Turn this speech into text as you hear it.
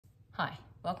Hi,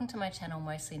 welcome to my channel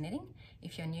Mostly Knitting.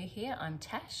 If you're new here, I'm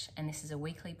Tash and this is a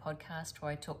weekly podcast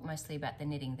where I talk mostly about the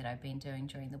knitting that I've been doing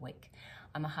during the week.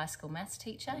 I'm a high school maths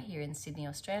teacher here in Sydney,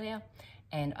 Australia,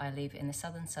 and I live in the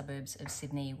southern suburbs of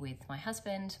Sydney with my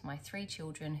husband, my 3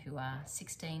 children who are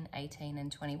 16, 18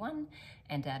 and 21,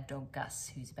 and our dog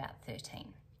Gus who's about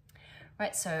 13.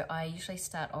 Right, so I usually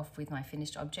start off with my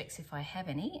finished objects if I have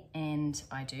any, and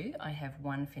I do. I have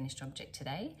one finished object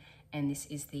today, and this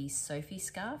is the Sophie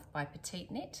scarf by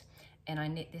Petite knit, and I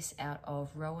knit this out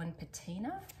of Rowan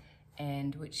Patina,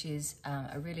 and which is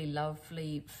a really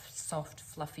lovely, soft,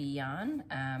 fluffy yarn.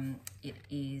 It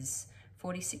is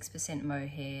 46%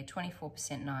 mohair,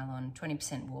 24% nylon,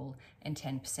 20% wool, and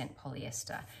 10%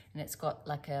 polyester. And it's got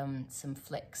like some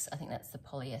flecks. I think that's the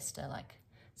polyester, like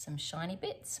some shiny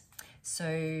bits.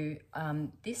 So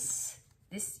this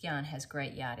yarn has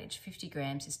great yardage. 50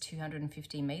 grams is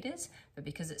 250 meters, but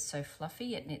because it's so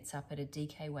fluffy, it knits up at a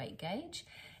DK weight gauge.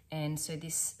 And so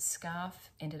this scarf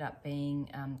ended up being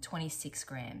 26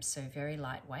 grams, so very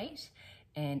lightweight.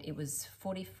 And it was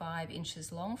 45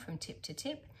 inches long from tip to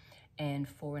tip and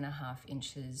 4.5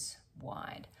 inches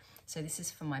wide. So this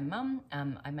is for my mum.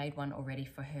 I made one already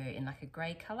for her in like a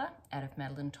gray color out of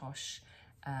Madelinetodh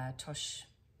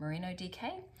Merino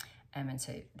DK. And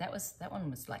so that one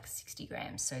was like 60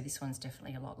 grams. So this one's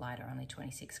definitely a lot lighter, only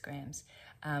 26 grams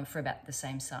for about the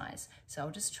same size. So I'll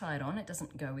just try it on. It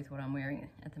doesn't go with what I'm wearing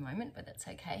at the moment, but that's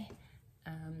okay.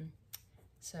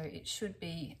 So it should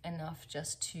be enough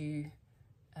just to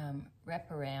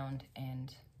wrap around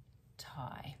and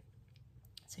tie.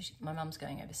 So my mum's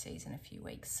going overseas in a few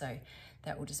weeks, so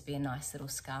that will just be a nice little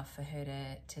scarf for her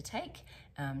to take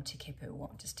to keep her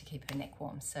warm, just to keep her neck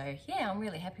warm. So yeah, I'm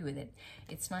really happy with it.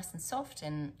 It's nice and soft,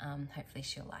 and hopefully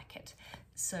she'll like it.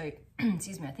 So,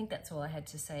 excuse me, I think that's all I had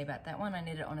to say about that one. I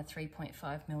knit it on a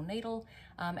 3.5mm needle.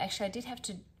 Actually, I did have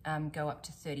to go up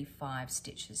to 35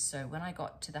 stitches. So when I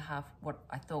got to what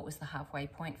I thought was the halfway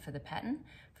point for the pattern,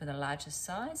 for the largest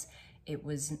size, it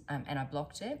was, and I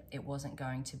blocked it, it wasn't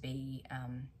going to be,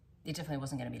 it definitely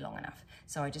wasn't going to be long enough.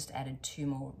 So I just added 2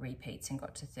 more repeats and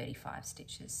got to 35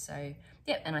 stitches. So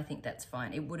yeah, and I think that's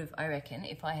fine. It would have, I reckon,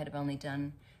 if I had only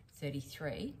done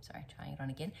 33, sorry, trying it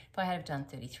on again. If I had done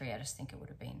 33, I just think it would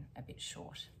have been a bit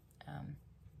short.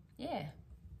 Yeah,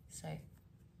 so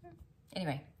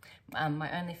anyway,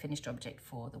 my only finished object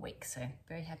for the week. So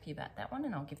very happy about that one,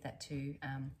 and I'll give that to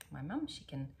my mum. She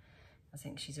can, I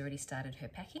think she's already started her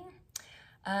packing.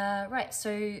 Right,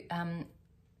 so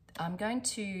I'm going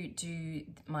to do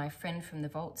my friend from the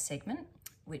vault segment,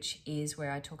 which is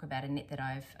where I talk about a knit that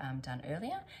I've done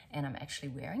earlier, and I'm actually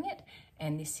wearing it.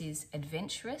 And this is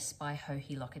Adventurous by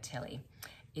Heidi Locatelli.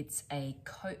 It's a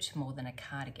coat more than a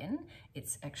cardigan.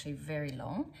 It's actually very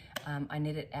long. I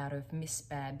knit it out of Miss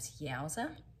Bab's Yowza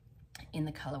in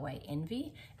the colorway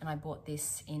Envy, and I bought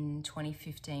this in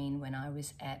 2015 when I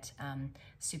was at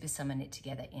Super Summer Knit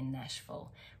Together in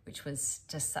Nashville, which was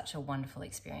just such a wonderful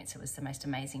experience. It was the most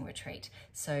amazing retreat.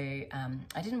 So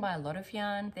I didn't buy a lot of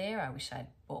yarn there. I wish I'd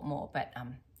bought more, but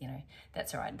you know,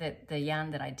 that's all right. The yarn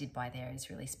that I did buy there is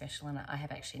really special, and I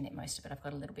have actually knit most of it. I've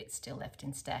got a little bit still left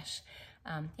in stash.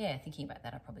 Yeah, thinking about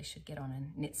that, I probably should get on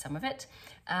and knit some of it.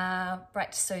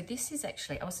 Right, so this is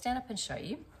actually, I'll stand up and show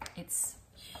you. It's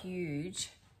huge.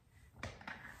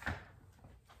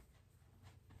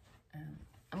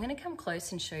 I'm going to come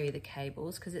close and show you the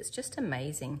cables because it's just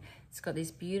amazing. It's got these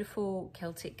beautiful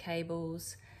Celtic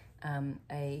cables,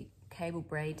 a cable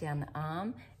braid down the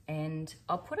arm, and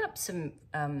I'll put up some,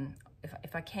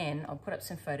 if I can, I'll put up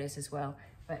some photos as well,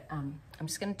 but I'm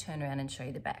just going to turn around and show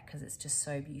you the back because it's just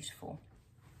so beautiful.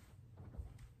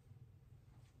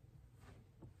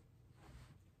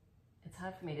 It's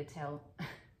hard for me to tell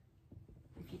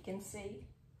if you can see.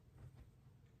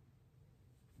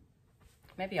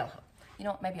 Maybe you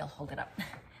know what, maybe I'll hold it up.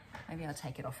 Maybe I'll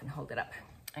take it off and hold it up.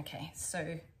 Okay,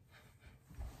 so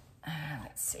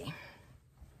let's see.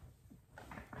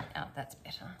 Oh, that's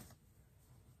better.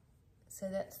 So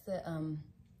that's the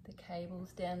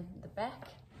cables down the back,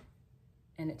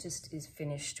 and it just is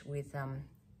finished with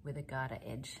a garter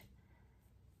edge.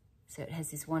 So it has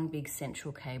this one big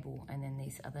central cable, and then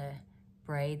these other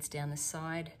braids down the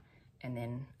side, and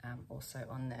then also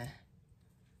on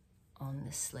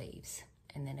the sleeves,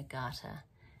 and then a garter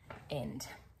end.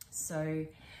 So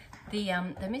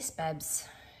the Miss Babs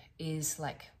is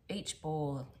like, each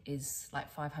ball is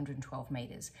like 512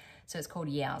 meters. So it's called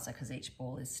Yowza because each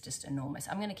ball is just enormous.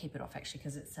 I'm going to keep it off actually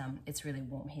because it's really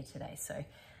warm here today. So,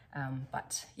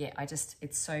 but yeah,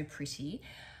 it's so pretty.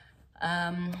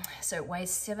 So it weighs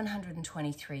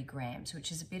 723 grams,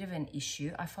 which is a bit of an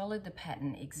issue. I followed the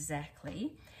pattern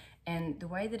exactly, And the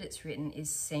way that it's written is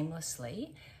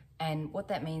seamlessly. And what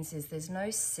that means is there's no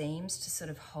seams to sort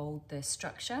of hold the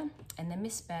structure. And then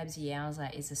Miss Babs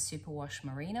Yowza is a superwash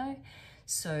merino.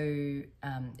 So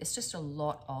it's just a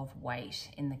lot of weight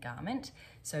in the garment.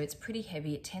 So it's pretty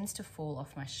heavy. It tends to fall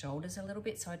off my shoulders a little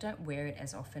bit. So I don't wear it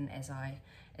as often as I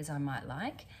might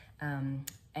like. And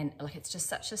like, it's just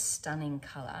such a stunning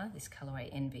color, this colorway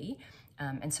Envy.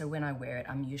 And so when I wear it,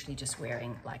 I'm usually just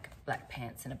wearing like black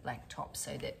pants and a black top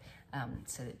so that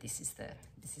this is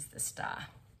the star.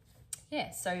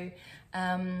 Yeah, so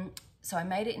I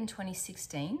made it in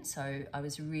 2016. So I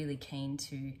was really keen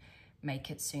to make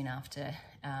it soon after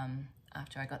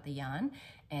I got the yarn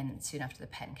and soon after the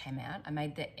pattern came out. I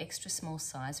made the extra small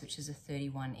size, which is a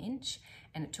 31 inch,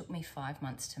 and it took me 5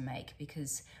 months to make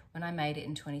because when I made it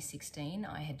in 2016,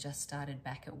 I had just started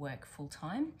back at work full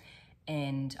time.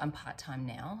 And I'm part-time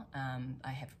now.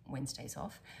 I have Wednesdays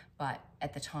off, but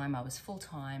at the time I was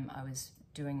full-time. I was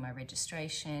doing my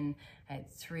registration. I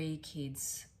had 3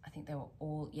 kids. I think they were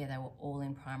all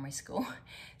in primary school.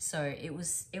 So it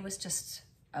was just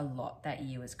a lot. That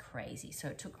year was crazy. So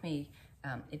it took me,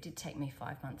 it did take me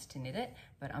 5 months to knit it,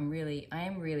 but I am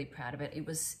really proud of it. It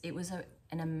was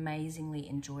an amazingly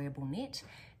enjoyable knit,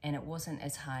 and it wasn't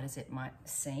as hard as it might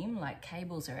seem. Like,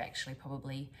 cables are actually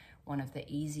probably one of the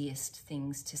easiest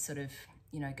things to sort of,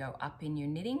 you know, go up in your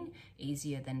knitting,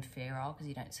 easier than ferrule because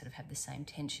you don't sort of have the same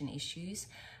tension issues.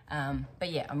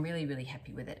 But yeah, I'm really, really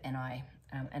happy with it, and I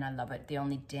love it. The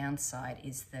only downside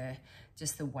is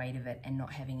just the weight of it and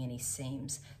not having any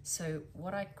seams. So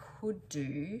what I could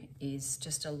do is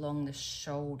just along the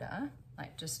shoulder,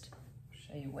 like just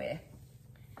show you where,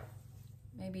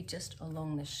 maybe just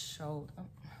along the shoulder, oh,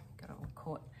 got it all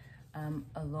caught,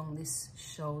 along this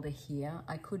shoulder here,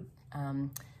 I could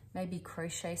maybe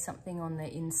crochet something on the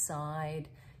inside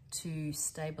to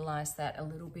stabilize that a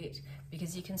little bit,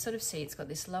 because you can sort of see it's got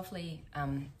this lovely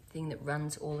thing that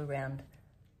runs all around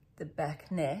the back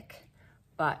neck,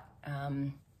 but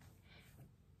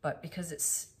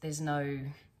because there's no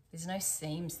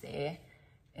seams there,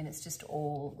 and it's just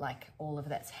all of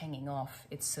that's hanging off,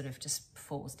 it sort of just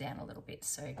falls down a little bit.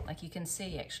 So like you can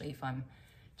see actually, if I'm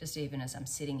just, even as I'm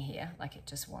sitting here, like it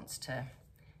just wants to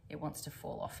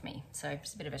fall off me. So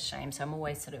it's a bit of a shame. So I'm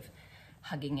always sort of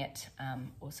hugging it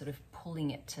or sort of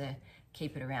pulling it to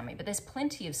keep it around me. But there's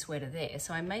plenty of sweater there.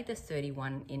 So I made the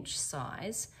 31 inch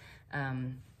size,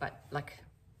 but like,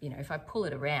 you know, if I pull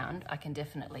it around, I can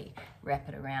definitely wrap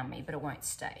it around me, but it won't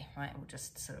stay, right? It will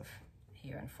just sort of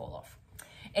here and fall off.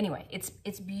 Anyway,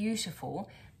 it's beautiful,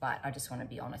 but I just want to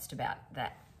be honest about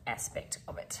that aspect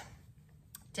of it.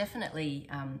 Definitely,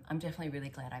 I'm definitely really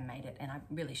glad I made it, and I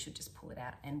really should just pull it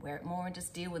out and wear it more and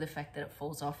just deal with the fact that it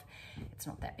falls off. It's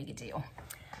not that big a deal.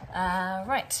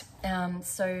 Right,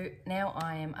 so now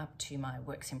I am up to my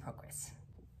works in progress.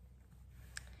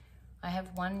 I have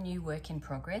one new work in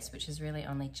progress, which has really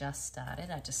only just started.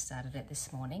 I just started it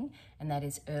this morning, and that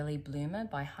is Early Bloomer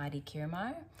by Heidi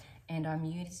Kirrmaier. And I'm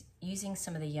using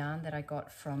some of the yarn that I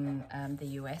got from the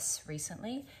US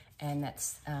recently, and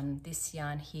that's this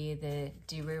yarn here, the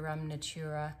rerum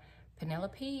Natura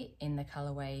Penelope in the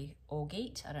colorway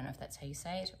Orgeat. I don't know if that's how you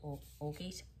say it, or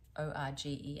Orgeat,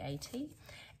 O-R-G-E-A-T.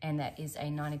 And that is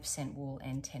a 90% wool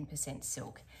and 10%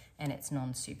 silk, and it's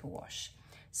non-superwash.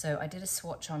 So I did a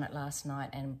swatch on it last night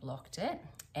and blocked it,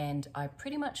 and I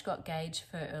pretty much got gauge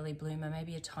for Early Bloomer,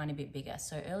 maybe a tiny bit bigger.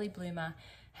 So Early Bloomer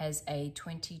has a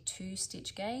 22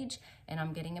 stitch gauge, and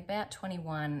I'm getting about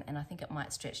 21, and I think it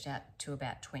might stretch out to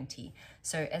about 20.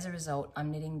 So as a result,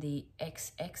 I'm knitting the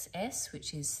XXS,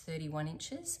 which is 31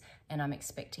 inches, and I'm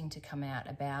expecting to come out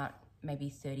about maybe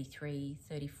 33,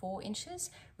 34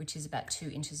 inches, which is about 2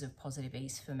 inches of positive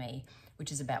ease for me,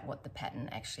 which is about what the pattern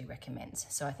actually recommends.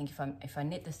 So I think if I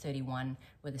knit the 31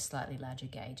 with a slightly larger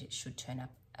gauge, it should turn up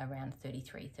around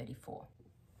 33, 34.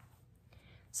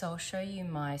 So I'll show you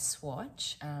my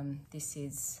swatch. This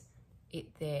is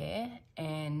it there,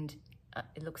 and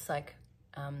it looks like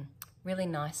really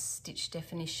nice stitch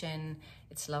definition.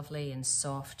 It's lovely and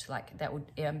soft. Like that would,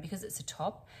 because it's a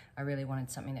top, I really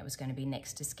wanted something that was going to be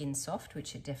next to skin soft,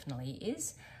 which it definitely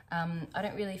is. I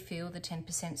don't really feel the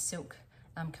 10% silk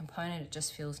component. It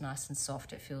just feels nice and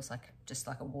soft. It feels like just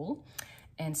like a wool.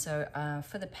 And so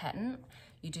for the pattern,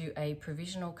 you do a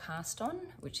provisional cast on,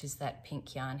 which is that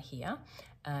pink yarn here.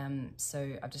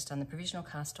 So I've just done the provisional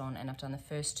cast on, and I've done the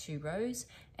first 2 rows,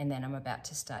 and then I'm about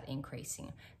to start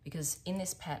increasing, because in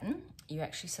this pattern you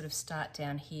actually sort of start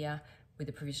down here with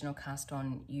the provisional cast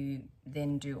on, you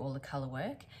then do all the color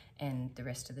work and the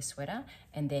rest of the sweater,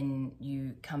 and then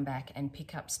you come back and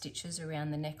pick up stitches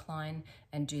around the neckline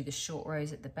and do the short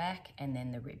rows at the back and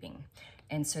then the ribbing.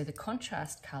 And so the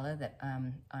contrast color that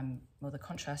the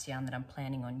contrast yarn that I'm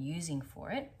planning on using for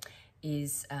it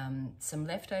is some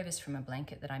leftovers from a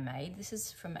blanket that I made. This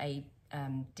is from a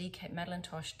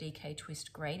Madelinetodh DK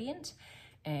Twist gradient.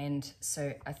 And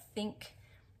so I think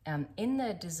in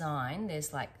the design,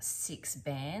 there's like 6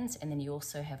 bands, and then you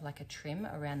also have like a trim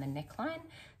around the neckline.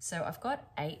 So I've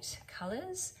got 8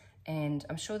 colors, and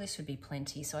I'm sure this would be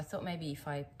plenty. So I thought maybe if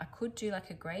I could do like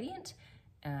a gradient,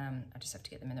 I just have to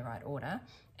get them in the right order,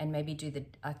 and maybe do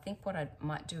I think what I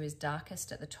might do is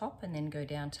darkest at the top and then go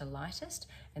down to lightest,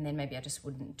 and then maybe I just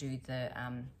wouldn't do the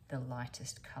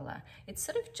lightest color. It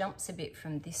sort of jumps a bit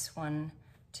from this one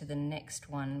to the next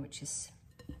one, which is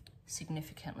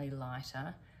significantly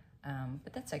lighter,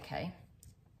 but that's okay.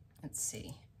 Let's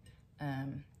see,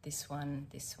 this one.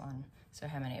 So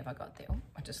how many have I got there? Oh,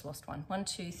 I just lost one. 1,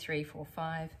 2, 3, 4,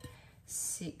 5,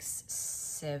 6,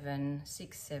 7,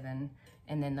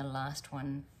 and then the last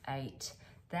one, 8.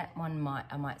 That one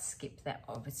I might skip that,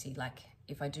 obviously. Like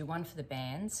if I do one for the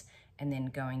bands and then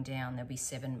going down, there'll be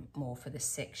 7 more for the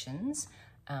sections.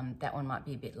 That one might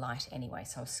be a bit light anyway,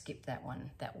 so I'll skip that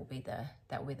one. That will be the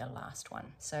last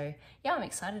one. So yeah, I'm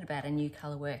excited about a new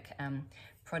colorwork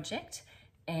project,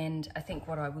 and I think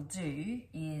what I will do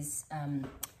is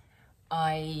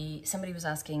somebody was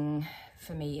asking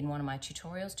for me in one of my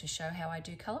tutorials to show how I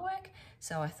do colorwork,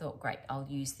 so I thought, great, I'll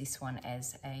use this one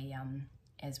as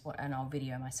and I'll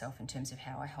video myself in terms of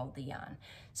how I hold the yarn.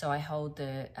 So I hold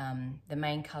the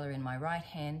main color in my right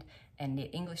hand and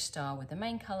knit English style with the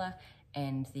main color,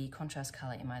 and the contrast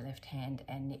color in my left hand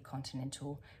and knit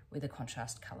continental with a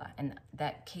contrast color, and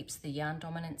that keeps the yarn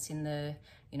dominance in the,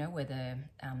 you know, where the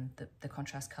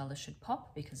contrast color should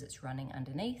pop because it's running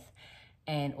underneath,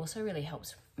 and also really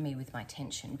helps me with my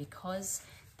tension because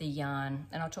the yarn,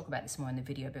 and I'll talk about this more in the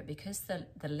video, but because the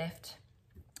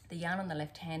yarn on the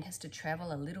left hand has to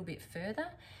travel a little bit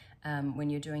further when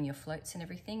you're doing your floats and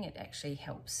everything, it actually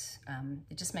helps,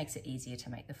 it just makes it easier to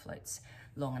make the floats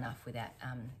long enough without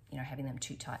you know, having them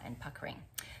too tight and puckering.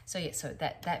 So yeah, so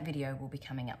that video will be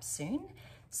coming up soon.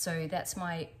 So that's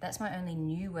my only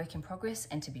new work in progress,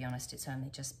 and to be honest, it's only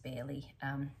just barely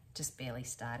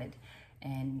started.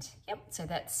 And yep, so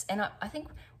that's, and I think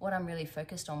what I'm really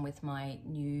focused on with my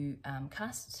new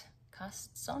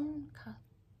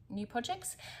new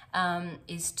projects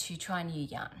is to try new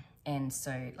yarn. And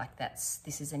so like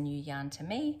this is a new yarn to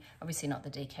me, obviously not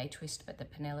the DK Twist, but the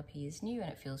Penelope is new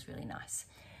and it feels really nice.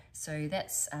 So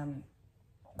that's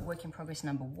work in progress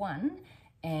number 1.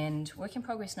 And work in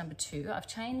progress number 2, I've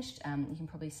changed, you can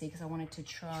probably see because I wanted to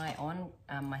try on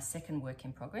my second work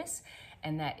in progress,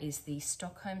 and that is the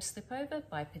Stockholm Slipover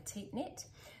by Petite Knit.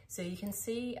 So you can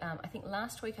see, I think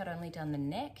last week I'd only done the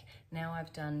neck, now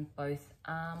I've done both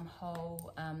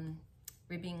armhole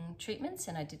ribbing treatments,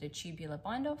 and I did a tubular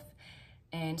bind off.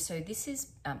 And so this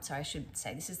is, sorry, I should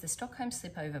say, this is the Stockholm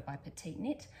Slipover by Petite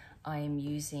Knit. I am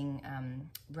using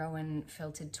Rowan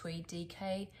felted tweed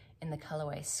DK in the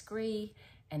colorway Scree,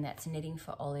 and that's knitting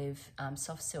for olive,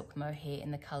 soft silk mohair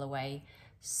in the colorway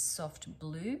soft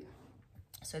blue.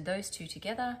 So those two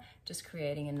together, just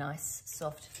creating a nice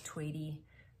soft tweedy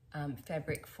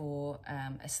fabric for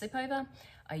a slipover.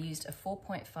 I used a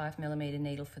 4.5mm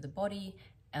needle for the body,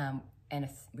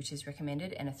 which is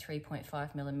recommended, and a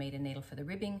 3.5mm needle for the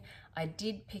ribbing. I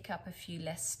did pick up a few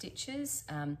less stitches.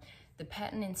 The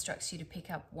pattern instructs you to pick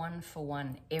up 1 for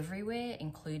 1 everywhere,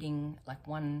 including like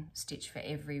 1 stitch for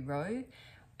every row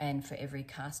and for every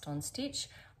cast on stitch.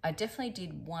 I definitely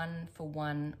did 1 for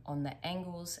 1 on the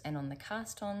angles and on the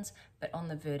cast ons, but on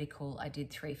the vertical I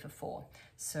did 3 for 4.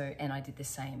 So, and I did the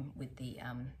same with the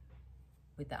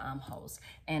armholes.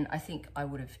 And I think I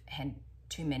would have had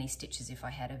too many stitches if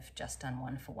I had have just done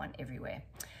 1 for 1 everywhere.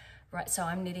 Right, so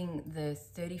I'm knitting the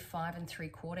 35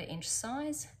 3/4 inch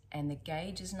size, and the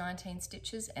gauge is 19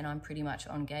 stitches, and I'm pretty much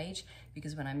on gauge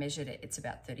because when I measured it, it's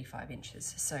about 35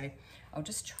 inches. So I'll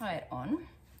just try it on.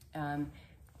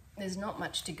 There's not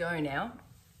much to go now.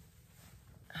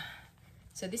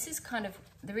 So this is kind of,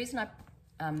 the reason I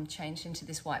changed into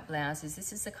this white blouse is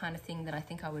this is the kind of thing that I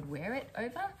think I would wear it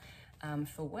over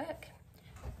for work.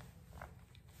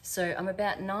 So I'm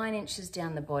about 9 inches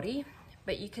down the body,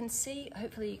 but you can see,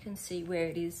 hopefully you can see where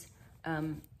it is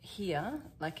here.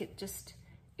 Like it just,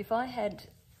 if I had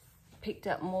picked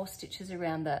up more stitches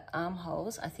around the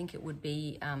armholes, I think it would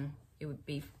be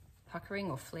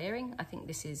puckering or flaring. I think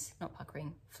this is not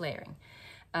puckering, flaring.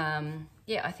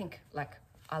 Yeah, I think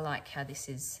I like how this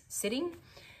is sitting,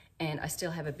 and I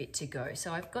still have a bit to go.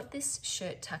 So I've got this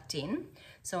shirt tucked in,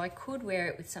 so I could wear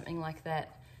it with something like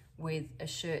that with a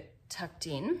shirt tucked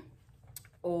in,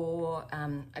 or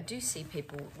I do see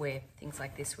people wear things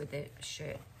like this with their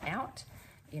shirt out.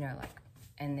 you know, like,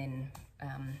 and then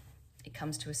it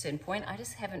comes to a certain point. I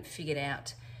just haven't figured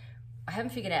out,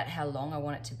 how long I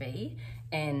want it to be,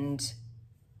 and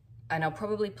I'll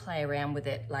probably play around with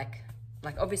it, like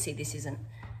obviously this isn't,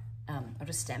 I'll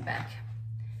just stand back.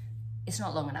 It's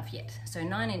not long enough yet. So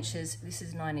 9 inches, this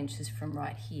is 9 inches from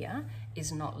right here,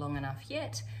 is not long enough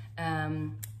yet.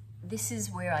 This is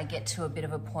where I get to a bit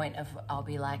of a point of, I'll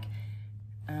be like,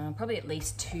 probably at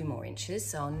least 2 more inches.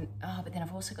 So, but then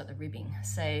I've also got the ribbing.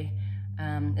 So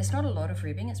there's not a lot of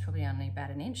ribbing, it's probably only about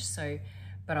 1 inch. So,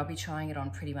 but I'll be trying it on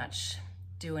pretty much,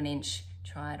 do 1 inch,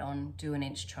 try it on, do 1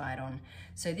 inch, try it on.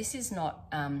 So this is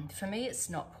not, for me, it's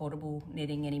not portable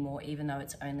knitting anymore, even though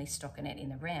it's only stockinette in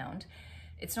the round.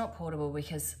 It's not portable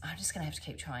because I'm just gonna have to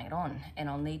keep trying it on, and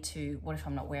I'll need to, what if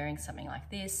I'm not wearing something like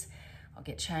this? I'll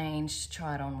get changed,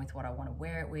 try it on with what I wanna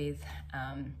wear it with.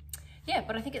 Yeah,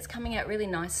 but I think it's coming out really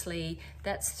nicely.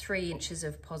 That's 3 inches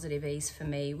of positive ease for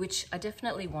me, which I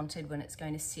definitely wanted when it's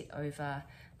going to sit over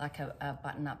like a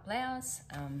button-up blouse.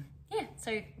 Yeah,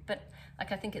 so, but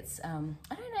like I think it's, I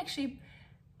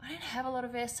don't have a lot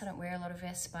of vests, I don't wear a lot of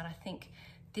vests, but I think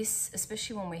this,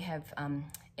 especially when we have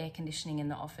air conditioning in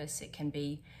the office, it can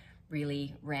be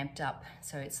really ramped up.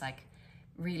 So it's like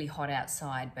really hot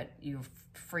outside, but you're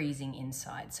freezing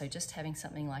inside. So just having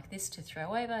something like this to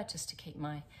throw over, just to keep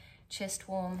my chest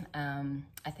warm,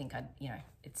 I think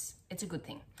it's a good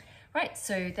thing. Right,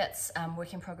 so that's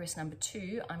work in progress number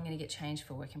 2. I'm gonna get changed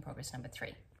for work in progress number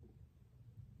 3.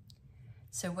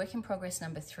 So work in progress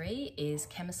number 3 is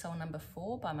Camisole number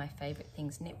 4 by My Favourite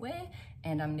Things Knitwear,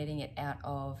 and I'm knitting it out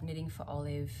of Knitting for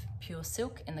Olive Pure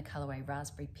Silk in the colourway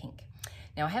Raspberry Pink.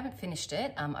 Now I haven't finished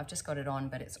it, I've just got it on,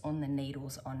 but it's on the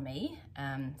needles on me.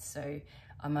 So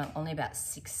I'm only about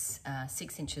 6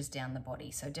 inches down the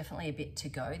body, so definitely a bit to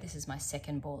go. This is my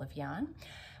second ball of yarn.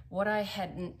 What I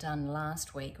hadn't done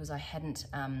last week was I hadn't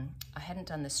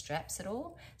done the straps at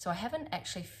all, so I haven't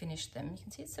actually finished them. You can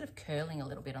see it's sort of curling a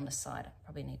little bit on the side. I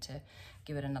probably need to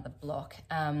give it another block.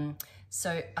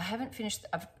 So I haven't finished.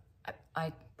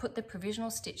 I put the provisional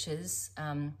stitches,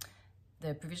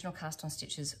 the provisional cast on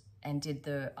stitches, and did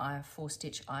the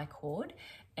 4-stitch I-cord,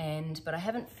 but I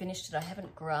haven't finished it. I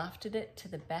haven't grafted it to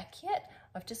the back yet.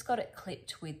 I've just got it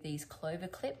clipped with these clover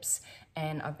clips,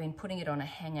 and I've been putting it on a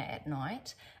hanger at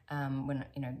night when,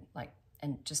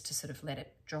 and just to sort of let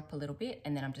it drop a little bit,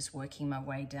 and then I'm just working my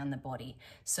way down the body.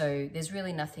 So there's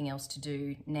really nothing else to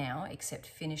do now except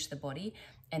finish the body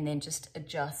and then just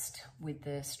adjust with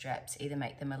the straps, either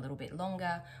make them a little bit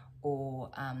longer or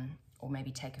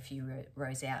maybe take a few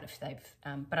rows out if they've,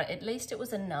 but at least it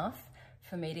was enough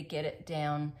for me to get it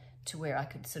down to where I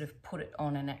could sort of put it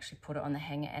on and actually put it on the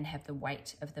hanger and have the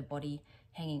weight of the body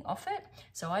hanging off it.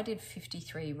 So I did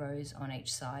 53 rows on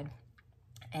each side,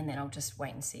 and then I'll just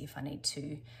wait and see if I need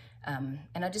to. And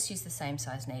I just use the same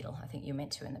size needle. I think you're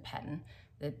meant to in the pattern,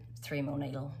 the 3mm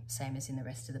needle, same as in the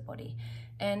rest of the body.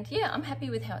 And yeah, I'm happy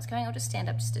with how it's going. I'll just stand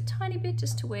up just a tiny bit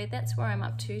just to where, that's where I'm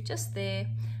up to, just there.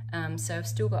 So I've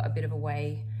still got a bit of a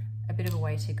way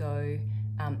to go.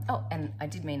 Oh, and I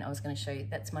did mean I was going to show you,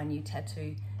 that's my new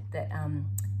tattoo that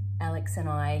Alex and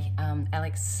I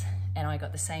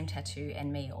got the same tattoo,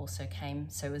 and Mia also came.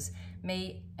 So it was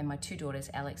me and my 2 daughters,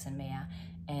 Alex and Mia,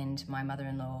 and my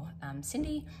mother-in-law,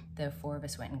 Cindy. The 4 of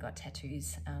us went and got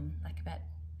tattoos like about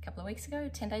a couple of weeks ago,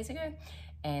 10 days ago.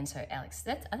 And so Alex,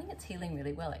 I think it's healing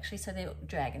really well actually. So they're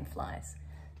dragonflies.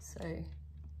 So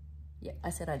yeah, I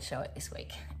said I'd show it this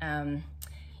week.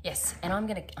 Yes, and I'm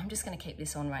just gonna keep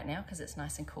this on right now because it's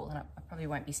nice and cool, and I probably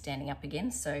won't be standing up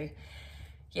again. So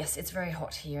yes, it's very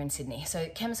hot here in Sydney. So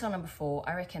Camisole number 4,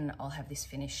 I reckon I'll have this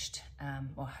finished,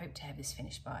 or I hope to have this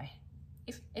finished by,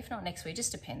 if not next week,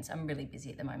 just depends. I'm really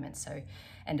busy at the moment, so,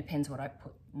 and depends what I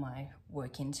put my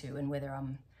work into and whether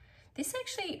this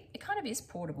actually, it kind of is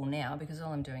portable now because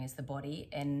all I'm doing is the body,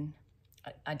 and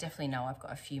I definitely know I've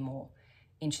got a few more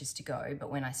inches to go, but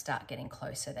when I start getting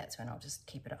closer, that's when I'll just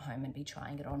keep it at home and be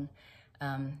trying it on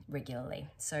regularly.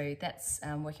 So that's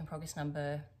work in progress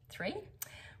number 3.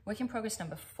 Work in progress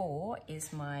number 4 is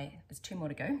there's 2 more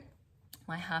to go,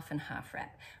 my half and half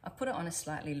wrap. I've put it on a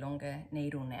slightly longer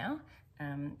needle now.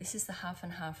 This is the half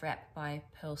and half wrap by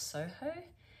Purl Soho,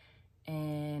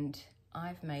 and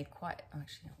I've made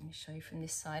actually let me show you from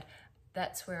this side.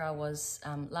 That's where I was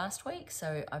last week.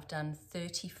 So I've done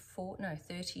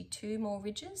 32 more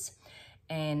ridges,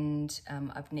 and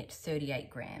I've knit 38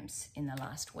 grams in the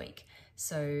last week.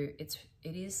 So it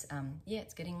is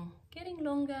it's getting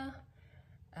longer.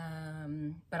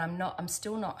 But I'm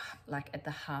still not like at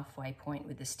the halfway point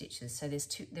with the stitches. So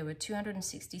there were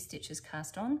 260 stitches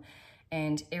cast on,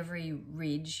 and every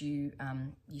ridge you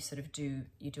sort of do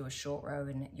a short row,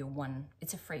 and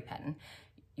it's a free pattern.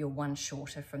 you're one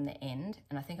shorter from the end.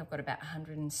 And I think I've got about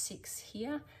 106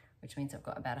 here, which means I've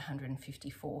got about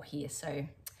 154 here. So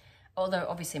although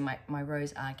obviously my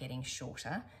rows are getting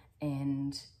shorter,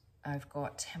 and I've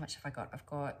got, how much have I got? I've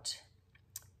got,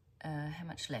 how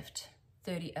much left?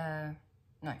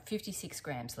 56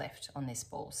 grams left on this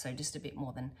ball. So just a bit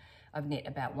more than, I've knit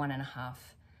about 1.5.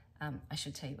 I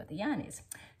should tell you what the yarn is.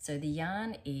 So the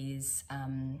yarn is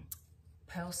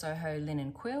Purl Soho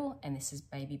Linen Quill, and this is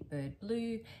Baby Bird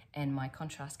Blue, and my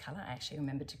contrast color, I actually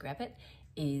remembered to grab it,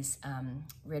 is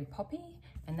Red Poppy,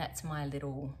 and that's my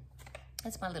little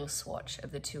swatch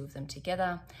of the two of them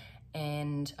together.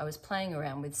 And I was playing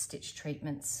around with stitch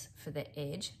treatments for the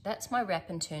edge. That's my wrap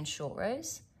and turn short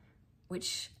rows,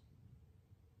 which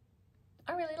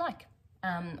I really like.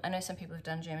 I know some people have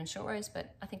done German short rows,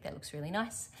 but I think that looks really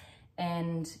nice.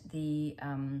 And the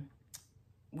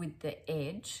with the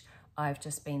edge, I've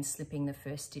just been slipping the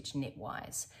first stitch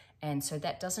knitwise. And so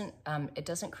that doesn't, it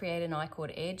doesn't create an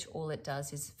I-cord edge. All it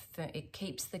does is it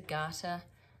keeps the garter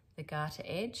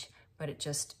edge, but it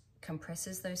just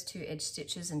compresses those two edge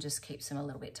stitches and just keeps them a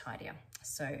little bit tidier.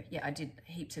 So yeah, I did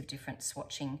heaps of different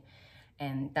swatching,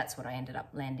 and that's what I ended up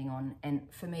landing on. And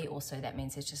for me also, that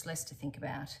means there's just less to think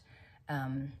about.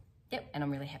 Yep, and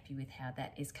I'm really happy with how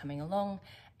that is coming along.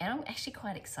 And I'm actually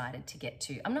quite excited to get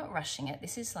to, I'm not rushing it.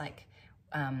 This is like,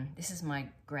 this is my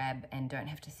grab and don't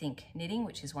have to think knitting,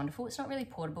 which is wonderful. It's not really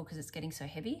portable because it's getting so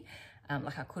heavy.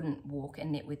 Like I couldn't walk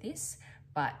and knit with this,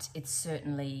 but it's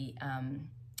certainly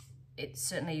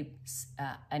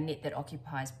a knit that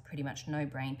occupies pretty much no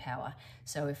brain power.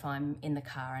 So if I'm in the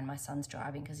car and my son's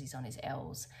driving because he's on his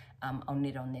L's, I'll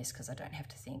knit on this because I don't have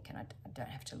to think and I don't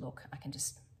have to look. I can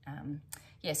just,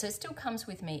 yeah, so it still comes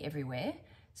with me everywhere.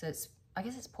 So it's, I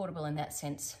guess it's portable in that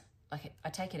sense. Like I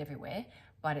take it everywhere,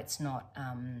 but it's not,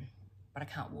 but I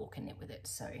can't walk and knit with it.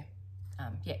 So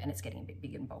yeah, and it's getting a bit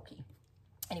big and bulky.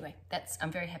 Anyway,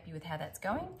 I'm very happy with how that's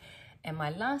going. And my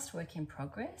last work in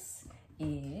progress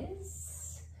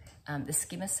is the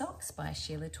Skimmer socks by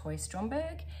Sheila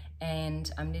Stromberg,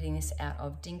 and I'm knitting this out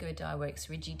of Dingo Dyeworks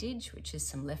Ridgey Didge, which is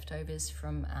some leftovers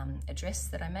from a dress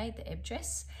that I made, the ebb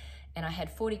dress. And I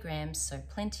had 40 grams, so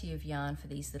plenty of yarn for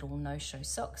these little no-show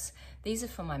socks. These are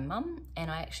for my mum, and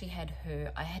I actually had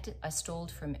her, I stalled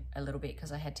for a little bit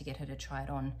because I had to get her to try it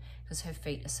on because her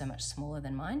feet are so much smaller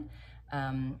than mine.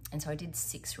 And so I did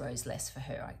 6 rows less for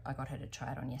her. I got her to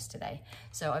try it on yesterday.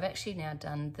 So I've actually now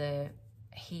done the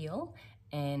heel,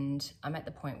 and I'm at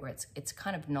the point where it's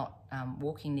kind of not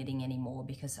walking knitting anymore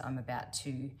because I'm about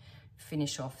to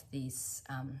finish off this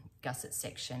gusset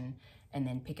section and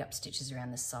then pick up stitches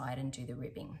around the side and do the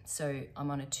ribbing. So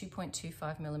I'm on a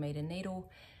 2.25mm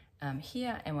needle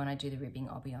here, and when I do the ribbing,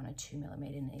 I'll be on a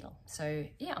 2mm needle. So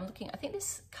yeah, I think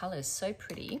this color is so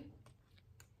pretty,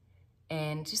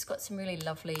 and just got some really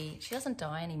lovely, she doesn't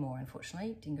dye anymore,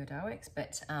 unfortunately, Dingo Dyeworks,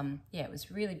 but yeah, it was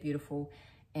really beautiful.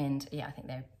 And yeah, I think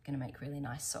they're gonna make really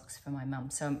nice socks for my mum.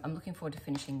 So I'm looking forward to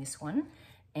finishing this one.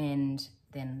 And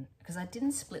then, because I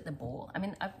didn't split the ball. I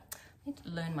mean, I need to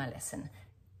learn my lesson.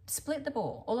 Split the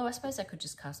ball, although I suppose I could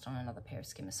just cast on another pair of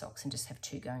Skimmer socks and just have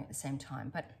 2 going at the same time,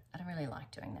 but I don't really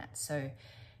like doing that. So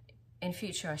in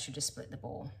future, I should just split the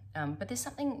ball. But there's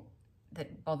something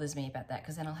that bothers me about that,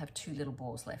 because then I'll have 2 little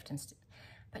balls left.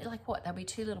 But like what? There'll be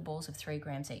 2 little balls of 3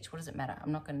 grams each. What does it matter?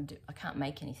 I'm not going to do, I can't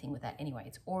make anything with that anyway.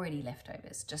 It's already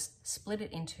leftovers. Just split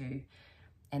it in 2,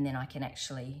 and then I can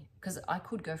actually, because I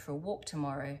could go for a walk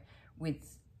tomorrow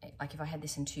with, like if I had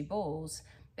this in 2 balls,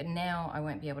 but now I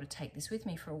won't be able to take this with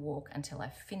me for a walk until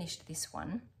I've finished this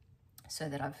one, so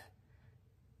that I've,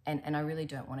 and I really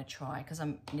don't want to try, because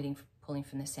I'm knitting, pulling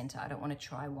from the center, I don't want to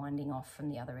try winding off from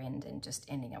the other end and just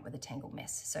ending up with a tangled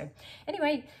mess. So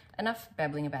anyway, enough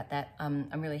babbling about that. I'm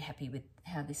really happy with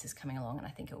how this is coming along, and I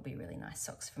think it will be really nice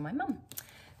socks for my mum.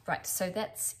 Right, so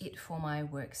that's it for my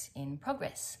works in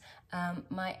progress.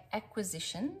 My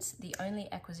acquisitions, the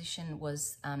only acquisition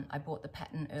was I bought the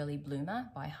pattern Early Bloomer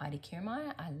by Heidi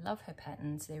Kirrmaier. I love her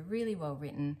patterns. They're really well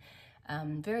written,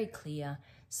 very clear.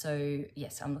 So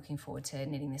yes, I'm looking forward to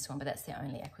knitting this one, but that's the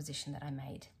only acquisition that I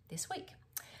made this week.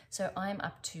 So I'm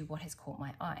up to what has caught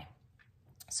my eye.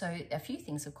 So a few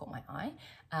things have caught my eye.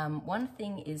 One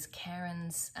thing is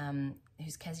Karen's,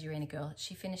 who's Casuarinagirl,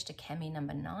 she finished a Cami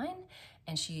number 9,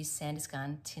 and she used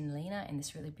Sandusgarn Tin Lena in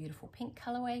this really beautiful pink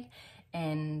colorway.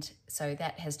 And so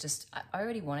that has just, I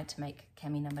already wanted to make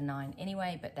Cami number 9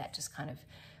 anyway, but that just kind of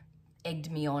egged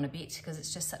me on a bit, because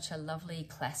it's just such a lovely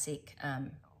classic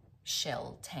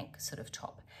shell tank sort of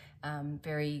top.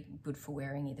 Very good for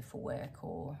wearing either for work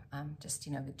or just,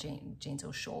 you know, with jeans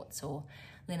or shorts or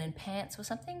linen pants or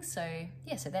something. So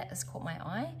yeah, so that has caught my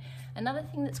eye. Another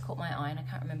thing that's caught my eye, and I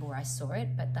can't remember where I saw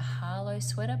it, but the Harlow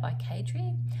sweater by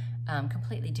Cadre,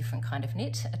 completely different kind of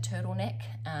knit, a turtleneck,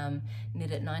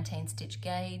 knit at 19 stitch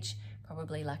gauge,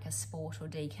 probably like a sport or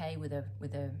DK with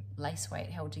a lace weight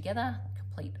held together,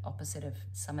 complete opposite of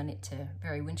summer knit to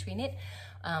very wintry knit.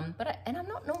 And I'm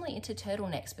not normally into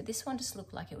turtlenecks, but this one just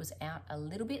looked like it was out a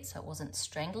little bit, so it wasn't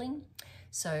strangling.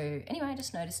 So anyway, I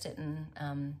just noticed it, and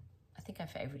I think I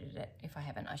favorited it. If I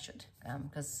haven't, I should,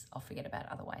 because I'll forget about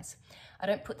it otherwise. I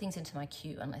don't put things into my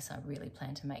queue unless I really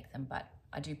plan to make them, but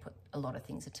I do put a lot of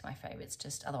things into my favorites,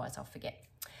 just otherwise I'll forget.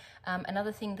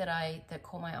 Another thing that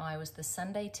caught my eye was the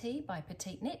Sunday Tee by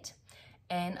Petite Knit.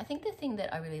 And I think the thing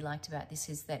that I really liked about this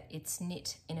is that it's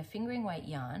knit in a fingering weight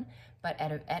yarn, but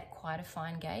at quite a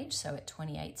fine gauge, so at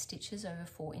 28 stitches over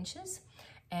 4 inches.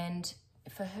 And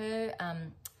for her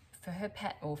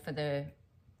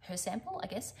her sample, I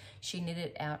guess, she knit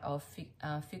it out of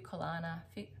Fucolana,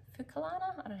 I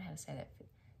don't know how to say that,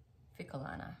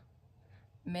 Fucolana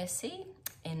Merci,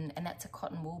 and that's a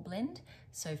cotton wool blend,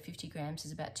 so 50 grams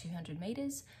is about 200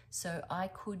 meters. So I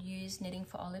could use Knitting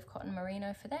for Olive cotton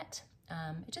merino for that.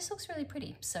 It just looks really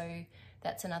pretty. So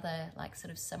that's another like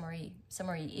sort of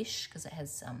summery-ish, because it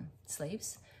has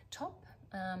sleeves top,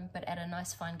 but at a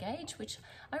nice fine gauge, which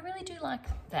I really do like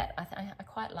that. I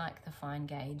quite like the fine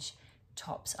gauge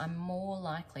tops. I'm more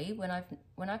likely, when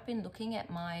I've been looking at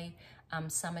my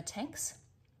summer tanks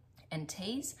and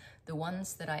tees, the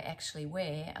ones that I actually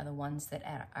wear are the ones that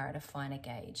are at a finer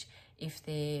gauge.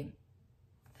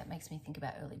 That makes me think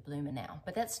about early bloomer now,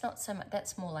 but that's not so much,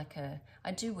 that's more like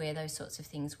I do wear those sorts of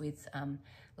things with,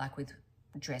 like with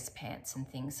dress pants and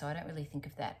things, so I don't really think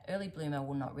of that. Early bloomer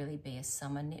will not really be a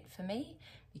summer knit for me,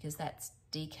 because that's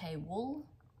DK wool,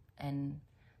 and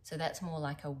so that's more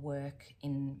like a work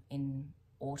in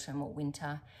autumn or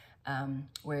winter,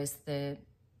 whereas the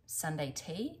Sunday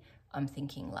Tee, I'm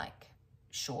thinking like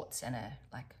shorts and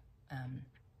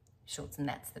shorts, and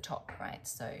that's the top, right?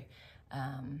 So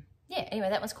yeah, anyway,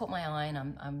 that one's caught my eye, and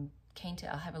I'm keen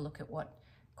to, I'll have a look at what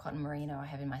cotton merino I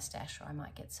have in my stash, or I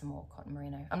might get some more cotton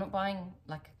merino. I'm not buying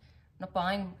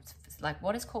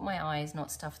what has caught my eye is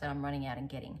not stuff that I'm running out and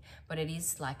getting, but it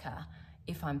is like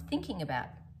if I'm thinking about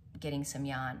getting some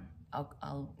yarn,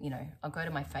 I'll go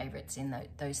to my favorites in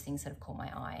those things that have caught my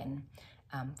eye, and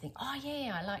think, oh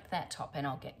yeah, I like that top, and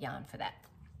I'll get yarn for that.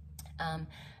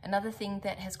 Another thing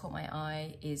that has caught my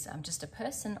eye is just a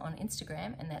person on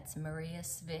Instagram, and that's Maria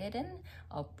Sverden.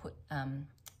 I'll put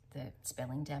the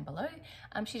spelling down below.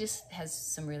 She just has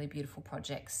some really beautiful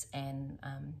projects, and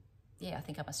yeah, I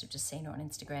think I must have just seen her on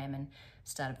Instagram and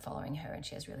started following her, and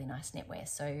she has really nice knitwear.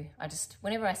 So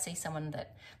whenever I see someone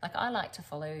that, like, I like to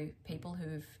follow people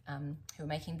who are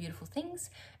making beautiful things,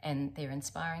 and they're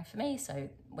inspiring for me. So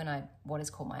what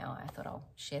has caught my eye, I thought I'll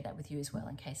share that with you as well,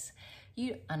 in case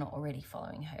you are not already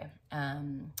following her.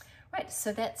 Right,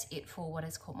 so that's it for what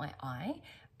has caught my eye.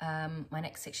 My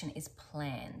next section is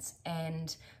plans,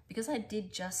 and because I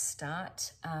did just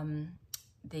start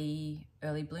the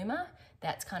early bloomer,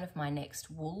 that's kind of my next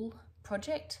wool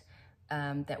project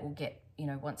that will get,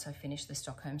 once I finish the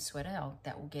Stockholm sweater,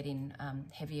 that will get in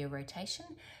heavier rotation,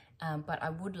 but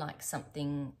I would like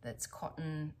something that's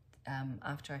cotton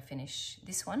after I finish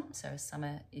this one, so a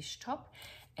summer-ish top.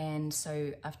 And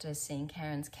so after seeing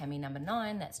Karen's Cami number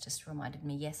 9, that's just reminded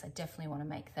me, yes, I definitely want to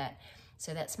make that.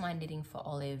 So that's my Knitting for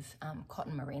Olive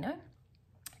cotton merino,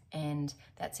 and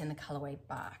that's in the colorway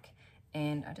Bark.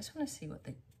 And I just want to see what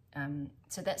the,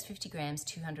 so that's 50 grams,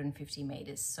 250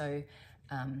 meters. So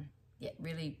yeah,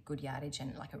 really good yardage,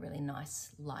 and like a really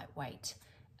nice lightweight,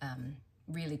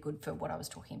 really good for what I was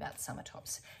talking about, summer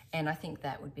tops. And I think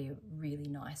that would be a really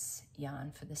nice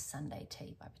yarn for the Sunday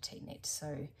Tee by Petite Knit.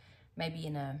 So maybe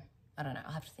in I don't know,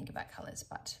 I'll have to think about colors,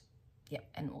 but yeah,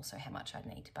 and also how much I'd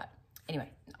need. But anyway,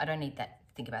 I don't need that,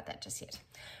 think about that just yet.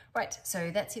 Right,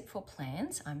 so that's it for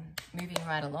plans. I'm moving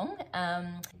right along.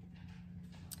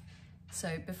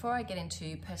 So before I get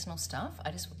into personal stuff,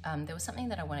 there was something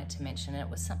that I wanted to mention, and it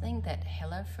was something that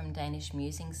Hella from Danish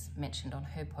Musings mentioned on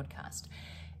her podcast.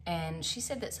 And she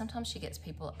said that sometimes she gets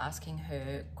people asking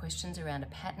her questions around a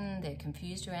pattern, they're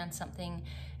confused around something,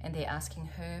 and they're asking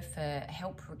her for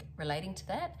help relating to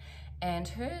that. And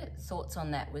her thoughts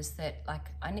on that was that, like,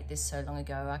 I knit this so long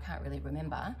ago, I can't really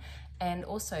remember. And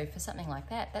also for something like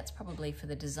that, that's probably for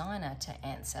the designer to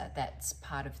answer. That's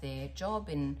part of their job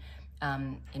in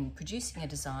producing a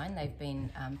design. They've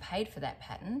been paid for that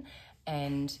pattern,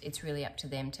 and it's really up to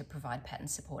them to provide pattern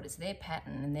support. It's their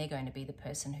pattern and they're going to be the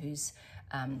person who's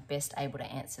best able to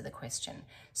answer the question.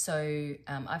 So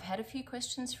I've had a few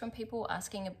questions from people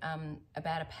asking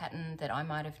about a pattern that I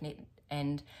might have knit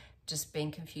and just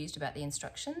being confused about the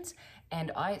instructions,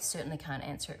 and I certainly can't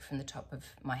answer it from the top of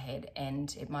my head,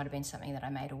 and it might have been something that I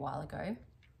made a while ago.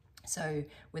 So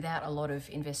without a lot of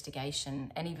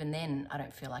investigation, and even then I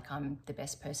don't feel like I'm the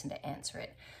best person to answer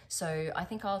it. So I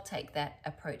think I'll take that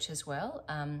approach as well.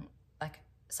 Like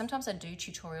sometimes I do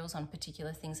tutorials on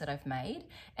particular things that I've made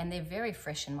and they're very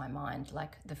fresh in my mind,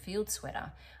 like the field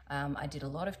sweater. I did a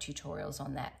lot of tutorials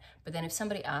on that, but then if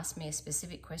somebody asked me a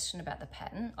specific question about the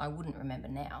pattern, I wouldn't remember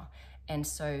now. And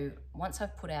so once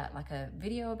I've put out like a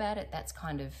video about it, that's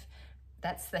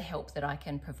the help that I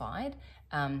can provide.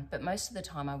 But most of the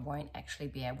time I won't actually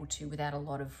be able to, without a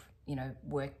lot of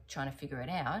work trying to figure it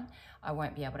out, I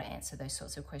won't be able to answer those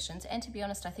sorts of questions. And to be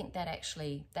honest, I think that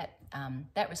actually,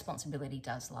 that responsibility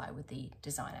does lie with the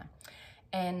designer.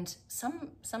 And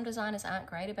some designers aren't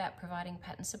great about providing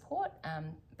pattern support,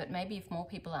 but maybe if more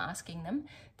people are asking them,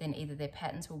 then either their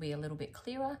patterns will be a little bit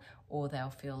clearer or they'll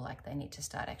feel like they need to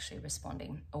start actually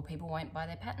responding, or people won't buy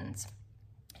their patterns.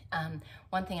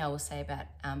 One thing I will say about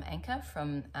Anchor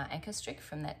from Anchor Strick,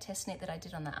 from that test knit that I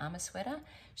did on the armour sweater,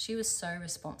 she was so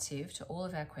responsive to all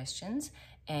of our questions,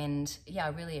 and yeah, I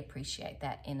really appreciate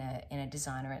that in a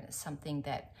designer, and it's something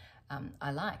that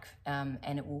I like,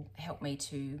 and it will help me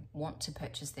to want to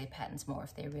purchase their patterns more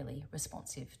if they're really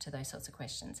responsive to those sorts of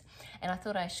questions. And I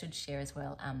thought I should share as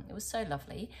well, it was so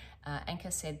lovely.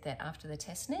 Anchor said that after the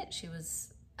test knit,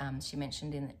 she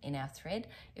mentioned in our thread,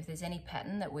 if there's any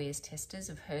pattern that we as testers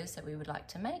of hers that we would like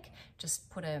to make, just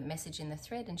put a message in the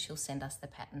thread and she'll send us the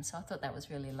pattern. So I thought that was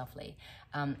really lovely.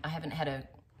 I haven't had a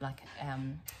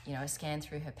scan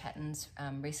through her patterns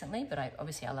recently, but I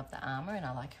love the armour and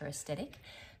I like her aesthetic.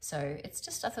 So it's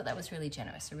just, I thought that was really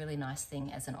generous, a really nice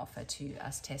thing as an offer to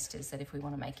us testers, that if we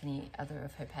want to make any other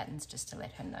of her patterns, just to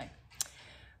let her know.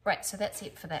 Right, so that's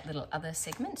it for that little other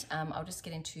segment. I'll just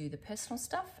get into the personal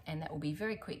stuff, and that will be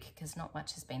very quick because not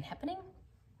much has been happening.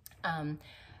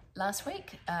 Last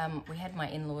week, we had my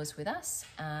in-laws with us,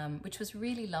 which was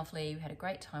really lovely. We had a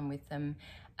great time with them.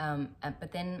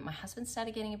 But then my husband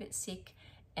started getting a bit sick,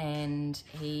 and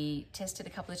he tested a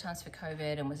couple of times for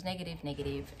COVID and was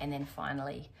negative, and then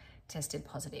finally tested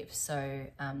positive. So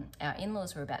our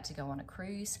in-laws were about to go on a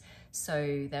cruise,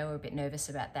 so they were a bit nervous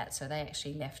about that. So they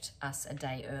actually left us a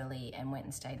day early and went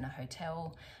and stayed in a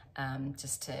hotel,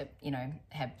 just to,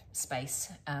 have space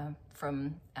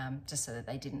from, just so that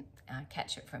they didn't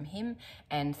catch it from him.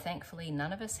 And thankfully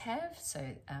none of us have. So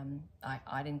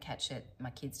I didn't catch it,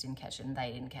 my kids didn't catch it, and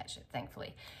they didn't catch it,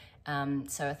 thankfully.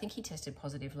 So I think he tested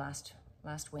positive last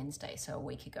Wednesday, so a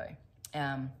week ago,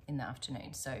 in the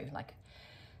afternoon.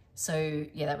 So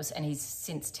yeah, that was, and he's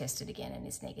since tested again and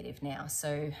is negative now.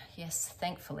 So yes,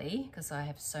 thankfully, because I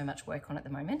have so much work on at the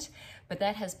moment. But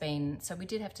that has been, so we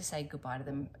did have to say goodbye to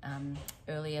them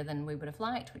earlier than we would have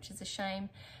liked, which is a shame.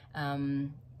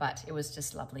 But it was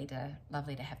just lovely to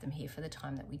have them here for the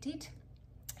time that we did.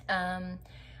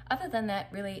 Other than that,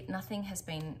 really nothing has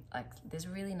been, there's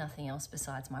really nothing else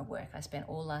besides my work. I spent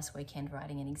all last weekend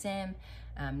writing an exam.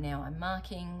 Now I'm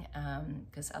marking,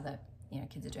 because other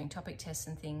kids are doing topic tests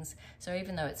and things. So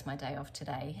even though it's my day off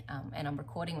today, and I'm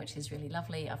recording, which is really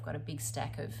lovely, I've got a big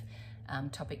stack of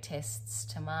topic tests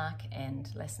to mark and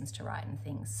lessons to write and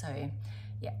things. So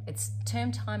yeah, it's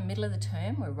term time, middle of the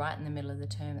term. We're right in the middle of the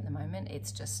term at the moment.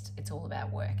 It's all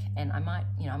about work. And I might,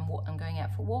 I'm going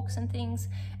out for walks and things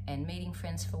and meeting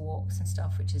friends for walks and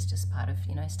stuff, which is just part of,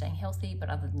 staying healthy. But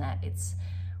other than that, it's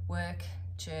work,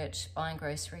 church, buying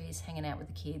groceries, hanging out with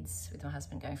the kids, with my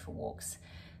husband, going for walks.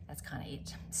 That's kind of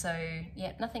it. So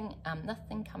yeah, nothing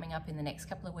coming up in the next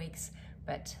couple of weeks,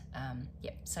 but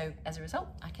yeah, so as a result,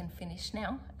 I can finish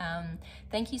now.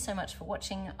 Thank you so much for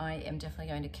watching. I am definitely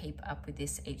going to keep up with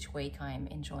this each week. I am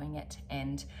enjoying it,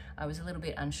 and I was a little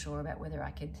bit unsure about whether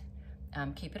I could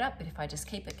keep it up, but if I just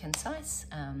keep it concise,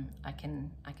 I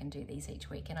can do these each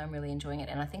week, and I'm really enjoying it.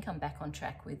 And I think I'm back on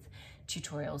track with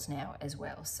tutorials now as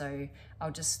well. So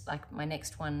I'll just, my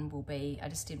next one will be, I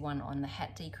just did one on the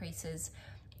hat decreases,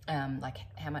 like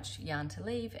how much yarn to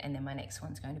leave, and then my next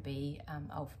one's going to be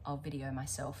I'll video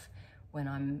myself when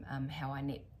I'm how I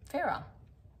knit fairer.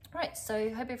 Right,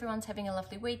 so hope everyone's having a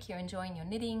lovely week. You're enjoying your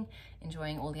knitting,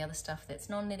 enjoying all the other stuff that's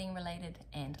non-knitting related,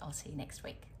 and I'll see you next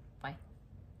week. Bye.